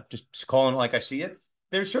 just calling it like I see it.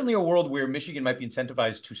 There's certainly a world where Michigan might be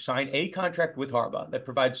incentivized to sign a contract with Harbaugh that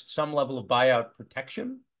provides some level of buyout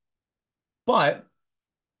protection, but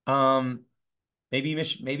maybe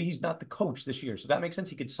he's not the coach this year. So that makes sense.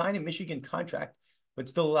 He could sign a Michigan contract, but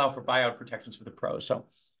still allow for buyout protections for the pros. So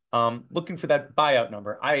looking for that buyout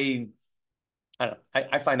number. I don't know.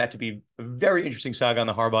 I find that to be a very interesting saga on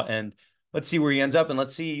the Harbaugh end. Let's see where he ends up, and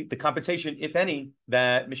let's see the compensation, if any,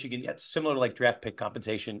 that Michigan gets, similar to like draft pick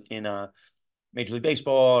compensation in Major League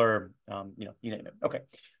Baseball or you name it. Okay,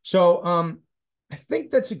 so I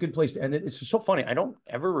think that's a good place to end it. It's so funny. I don't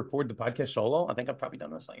ever record the podcast solo. I think I've probably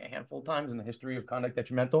done this like a handful of times in the history of Conduct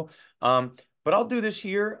Detrimental. But I'll do this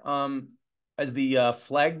here as the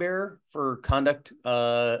flag bearer for Conduct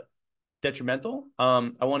Detrimental.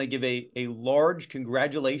 I want to give a large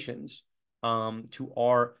congratulations to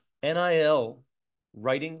our NIL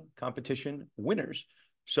writing competition winners.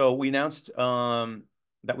 So we announced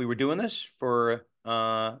that we were doing this for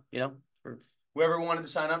for whoever wanted to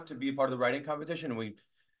sign up to be a part of the writing competition. And we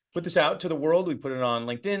put this out to the world. We put it on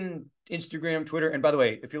LinkedIn, Instagram, Twitter. And by the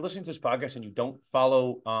way, if you're listening to this podcast and you don't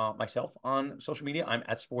follow myself on social media, I'm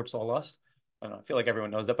at Sports Law Lust. I don't know, I feel like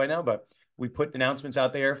everyone knows that by now, but We put announcements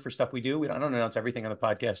out there for stuff we do. I don't announce everything on the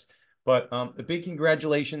podcast, but a big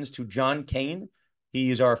congratulations to John Kane. He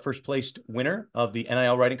is our first placed winner of the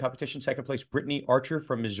NIL writing competition. Second place, Brittany Archer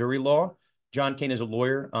from Missouri Law. John Kane is a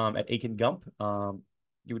lawyer at Aiken Gump.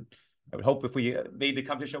 I would hope if we made the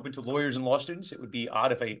competition open to lawyers and law students, it would be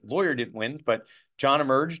odd if a lawyer didn't win. But John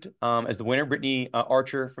emerged as the winner. Brittany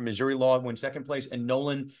Archer from Missouri Law wins second place, and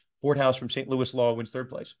Nolan Fordhouse from St. Louis Law wins third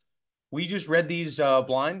place. We just read these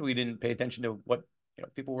blind. We didn't pay attention to what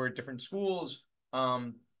people were at different schools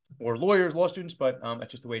or lawyers, law students, but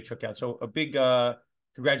that's just the way it shook out. So a big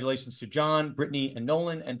congratulations to John, Brittany, and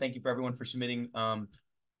Nolan, and thank you for everyone for submitting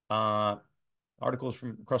articles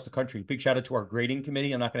from across the country. Big shout out to our grading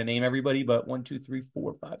committee. I'm not going to name everybody, but 1, 2, 3,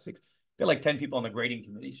 4, 5, 6. Got like 10 people on the grading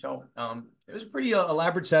committee. So it was a pretty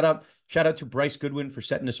elaborate setup. Shout out to Bryce Goodwin for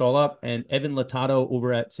setting this all up, and Evan Latato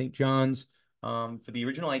over at St. John's for the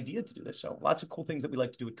original idea to do this. So lots of cool things that we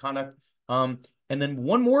like to do with conduct. And then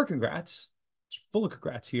one more congrats. It's full of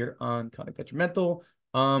congrats here on Conduct Detrimental.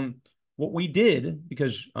 What we did,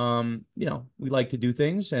 because we like to do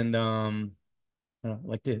things, and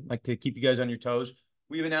like to keep you guys on your toes.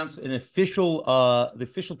 We've announced an official, the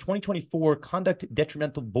official 2024 Conduct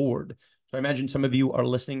Detrimental Board. So I imagine some of you are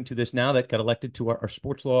listening to this now that got elected to our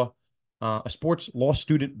sports law, a sports law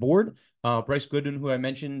student board. Bryce Goodwin, who I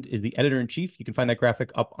mentioned, is the editor-in-chief. You can find that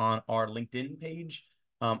graphic up on our LinkedIn page.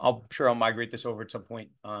 I'll migrate this over at some point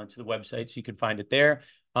to the website so you can find it there.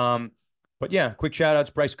 But yeah, quick shout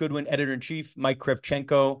outs: Bryce Goodwin, editor-in-chief; Mike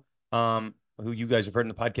Kravchenko, who you guys have heard in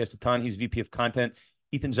the podcast a ton. He's VP of content.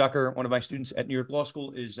 Ethan Zucker, one of my students at New York Law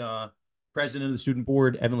School, is president of the student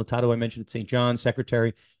board. Evan Latato, I mentioned at St. John's,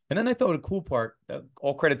 secretary. And then I thought a cool part,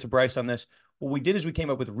 all credit to Bryce on this. What we did is we came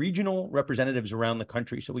up with regional representatives around the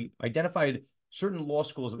country. So we identified certain law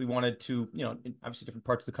schools that we wanted to, obviously different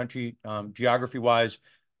parts of the country, geography-wise.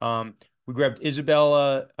 We grabbed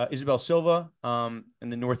Isabel Silva in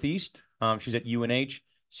the Northeast. She's at UNH.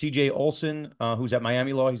 CJ Olson, who's at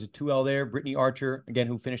Miami Law. He's a 2L there. Brittany Archer, again,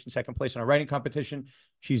 who finished in second place in our writing competition.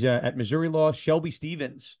 She's at Missouri Law. Shelby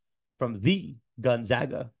Stevens from the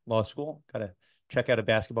Gonzaga Law School. Got to check out a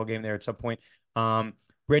basketball game there at some point.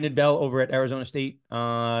 Brandon Bell over at Arizona State.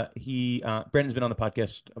 Brandon's been on the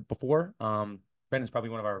podcast before. Brandon's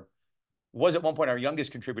probably was at one point our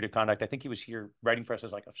youngest contributor to conduct. I think he was here writing for us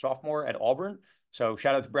as like a sophomore at Auburn. So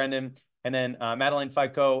shout out to Brendan. And then Madeline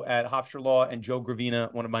Fico at Hofstra Law, and Joe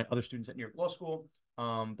Gravina, one of my other students at New York Law School,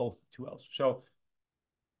 both 2Ls. So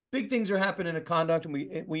big things are happening in conduct,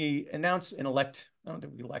 and we announce and elect. I don't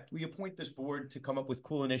think we elect. We appoint this board to come up with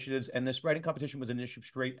cool initiatives, and this writing competition was an initiative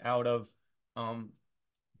straight out of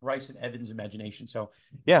Bryce and Evan's imagination. So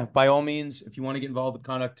yeah, by all means, if you want to get involved with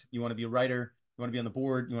conduct, you want to be a writer, you want to be on the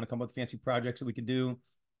board, you want to come up with fancy projects that we could do,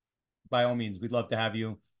 by all means, we'd love to have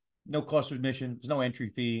you. No cost of admission. There's no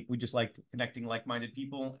entry fee. We just like connecting like-minded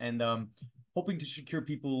people and hoping to secure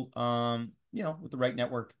people, with the right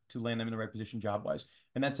network to land them in the right position job-wise.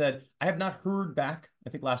 And that said, I have not heard back.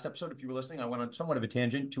 I think last episode, if you were listening, I went on somewhat of a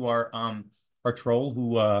tangent to our troll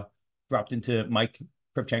who dropped into Mike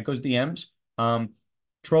Kravchenko's DMs.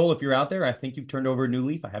 Troll, if you're out there, I think you've turned over a new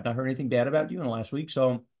leaf. I have not heard anything bad about you in the last week,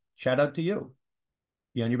 so shout out to you.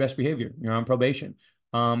 Be on your best behavior. You're on probation.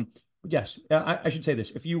 Yes, I should say this.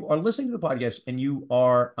 If you are listening to the podcast and you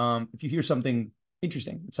are, if you hear something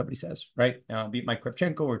interesting that somebody says, right, be it Mike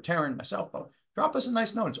Kravchenko or Taryn, myself, drop us a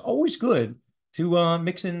nice note. It's always good to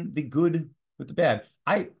mix in the good with the bad.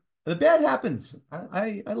 The bad happens.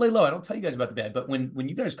 I lay low. I don't tell you guys about the bad, but when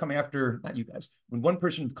you guys come after, not you guys, when one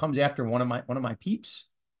person comes after one of my peeps,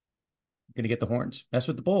 I'm gonna get the horns. That's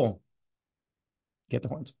what the bull. Get the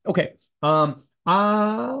horns. Okay.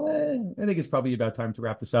 I think it's probably about time to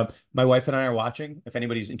wrap this up. My wife and I are watching. If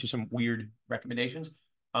anybody's into some weird recommendations,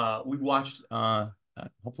 we watched.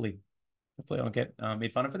 Hopefully, I don't get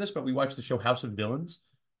made fun of for this, but we watched the show House of Villains,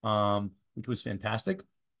 which was fantastic.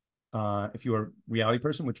 If you're a reality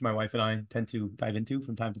person, which my wife and I tend to dive into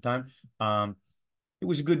from time to time, it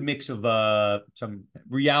was a good mix of some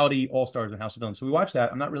reality all-stars and House of Villains. So we watched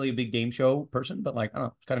that. I'm not really a big game show person, but like, I don't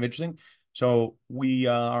know, it's kind of interesting. So we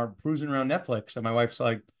are cruising around Netflix, and my wife's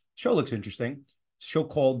like, show looks interesting. It's a show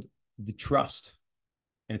called The Trust,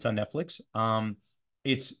 and it's on Netflix.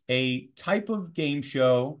 It's a type of game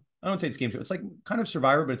show. I don't say it's a game show. It's like kind of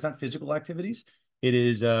Survivor, but it's not physical activities. It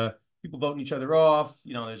is people voting each other off.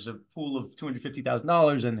 There's a pool of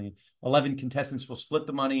 $250,000, and the 11 contestants will split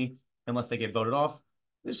the money unless they get voted off.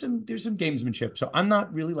 There's some gamesmanship. So I'm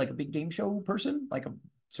not really like a big game show person, like a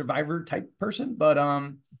Survivor type person, but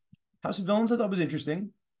House of Villains I thought was interesting,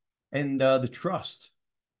 and The Trust,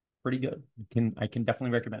 pretty good. I can definitely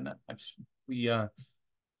recommend that. We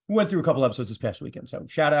We went through a couple episodes this past weekend. So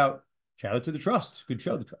shout out to the Trust. Good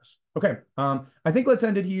show, the Trust. Okay. I think let's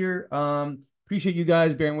end it here. Appreciate you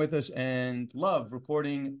guys bearing with us and love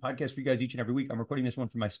recording podcasts for you guys each and every week. I'm recording this one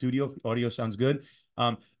from my studio. If the audio sounds good.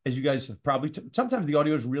 As you guys have probably, sometimes the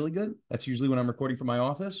audio is really good. That's usually when I'm recording from my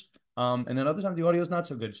office. And then other times the audio is not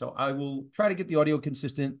so good. So I will try to get the audio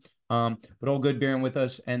consistent, but all good bearing with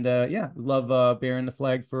us. And yeah, we love bearing the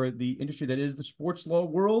flag for the industry that is the sports law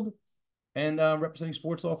world and representing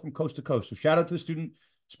sports law from coast to coast. So shout out to the Student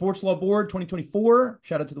Sports Law Board 2024.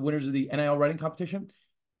 Shout out to the winners of the NIL writing competition.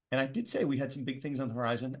 And I did say we had some big things on the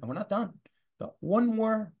horizon, and we're not done. But one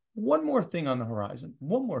more thing on the horizon.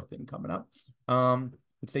 One more thing coming up.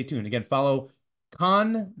 But stay tuned. Again, follow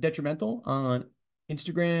Con Detrimental on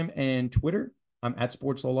Instagram and Twitter. I'm at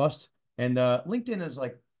Sports Law Lust. And LinkedIn is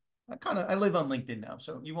like, I live on LinkedIn now,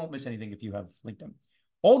 so you won't miss anything if you have LinkedIn.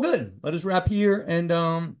 All good. Let us wrap here.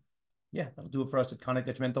 And yeah, that'll do it for us at Con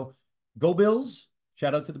Detrimental. Go Bills.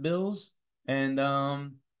 Shout out to the Bills. And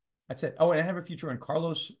that's it. Oh, and I have a future on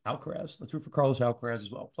Carlos Alcaraz. Let's root for Carlos Alcaraz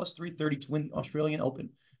as well. Plus 330 to win the Australian Open.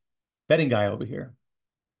 Betting guy over here.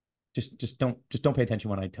 Just don't pay attention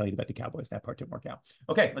when I tell you to bet the Cowboys. That part didn't work out.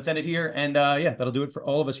 Okay, let's end it here. And yeah, that'll do it for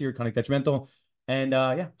all of us here at Conduct Detrimental. And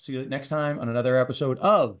yeah, see you next time on another episode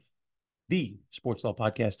of the Sports Law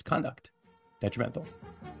Podcast, Conduct Detrimental.